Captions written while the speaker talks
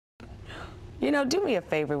You know, do me a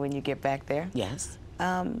favor when you get back there. Yes.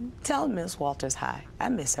 Tell Miss Walters hi. I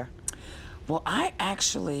miss her. Well, I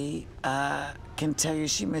actually can tell you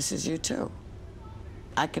she misses you too.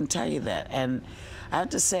 I can tell you that. And I have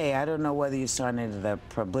to say, I don't know whether you saw any of the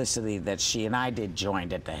publicity that she and I did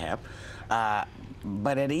joined at the hip,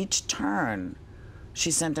 but at each turn,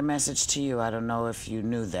 she sent a message to you. I don't know if you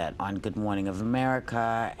knew that, on Good Morning of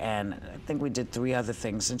America, and I think we did 3 other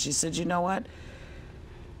things. And she said, you know what?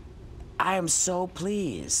 I am so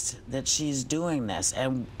pleased that she's doing this,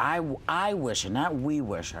 and I wish her, not we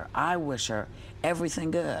wish her, I wish her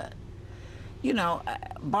everything good. You know,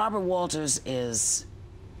 Barbara Walters is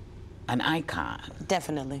an icon.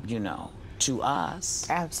 Definitely. You know, to us.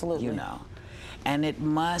 Absolutely. You know, and it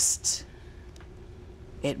must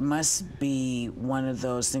be one of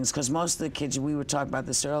those things, because most of the kids, we were talking about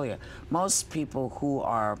this earlier, most people who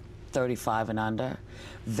are 35 and under,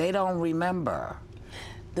 they don't remember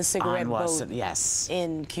the cigarette boat yes.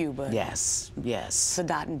 in Cuba. Yes, yes.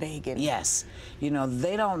 Sadat and Begin. Yes. You know,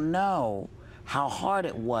 they don't know how hard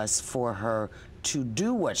it was for her to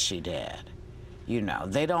do what she did. You know,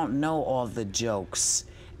 they don't know all the jokes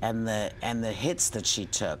and the hits that she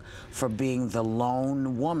took for being the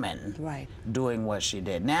lone woman, right, doing what she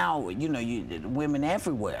did. Now, you know, women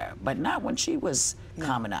everywhere, but not when she was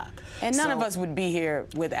coming up. And none of us would be here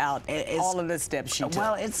without all of the steps she took.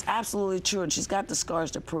 Well, it's absolutely true, and she's got the scars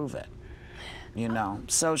to prove it. You know,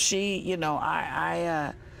 so she, you know,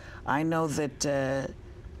 I know that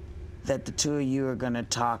that the 2 of you are going to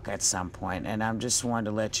talk at some point, and I'm just wanting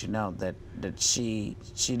to let you know that she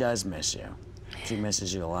does miss you. She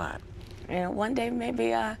misses you a lot. And one day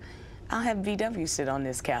maybe I'll have VW sit on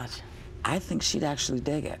this couch. I think she'd actually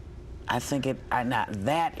dig it. I think now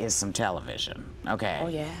that is some television, okay? Oh,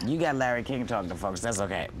 yeah. You got Larry King talking to folks, that's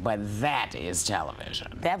okay. But that is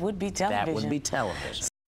television. That would be television. That would be television.